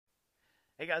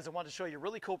Hey guys, I wanted to show you a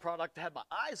really cool product I had my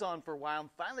eyes on for a while and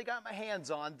finally got my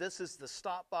hands on. This is the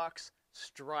Stopbox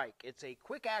Strike. It's a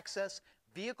quick access,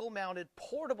 vehicle mounted,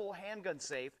 portable handgun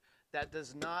safe that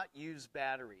does not use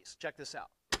batteries. Check this out.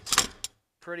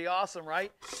 Pretty awesome,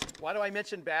 right? Why do I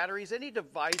mention batteries? Any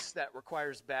device that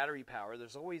requires battery power,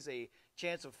 there's always a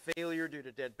chance of failure due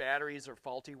to dead batteries or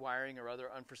faulty wiring or other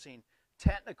unforeseen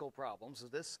technical problems. So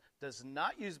this does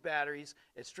not use batteries.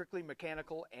 It's strictly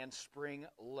mechanical and spring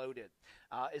loaded.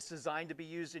 It's designed to be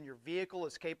used in your vehicle.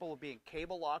 It's capable of being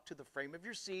cable locked to the frame of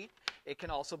your seat. It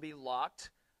can also be locked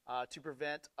to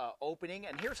prevent opening.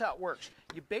 And here's how it works.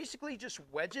 You basically just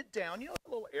wedge it down, you know, a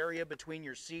little area between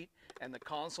your seat and the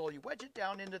console. You wedge it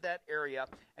down into that area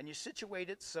and you situate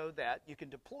it so that you can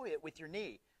deploy it with your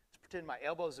knee. Let's pretend my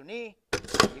elbow's a knee.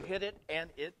 You hit it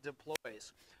and it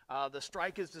deploys. The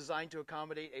Strike is designed to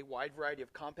accommodate a wide variety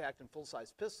of compact and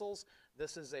full-size pistols.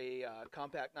 This is a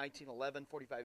compact 1911 45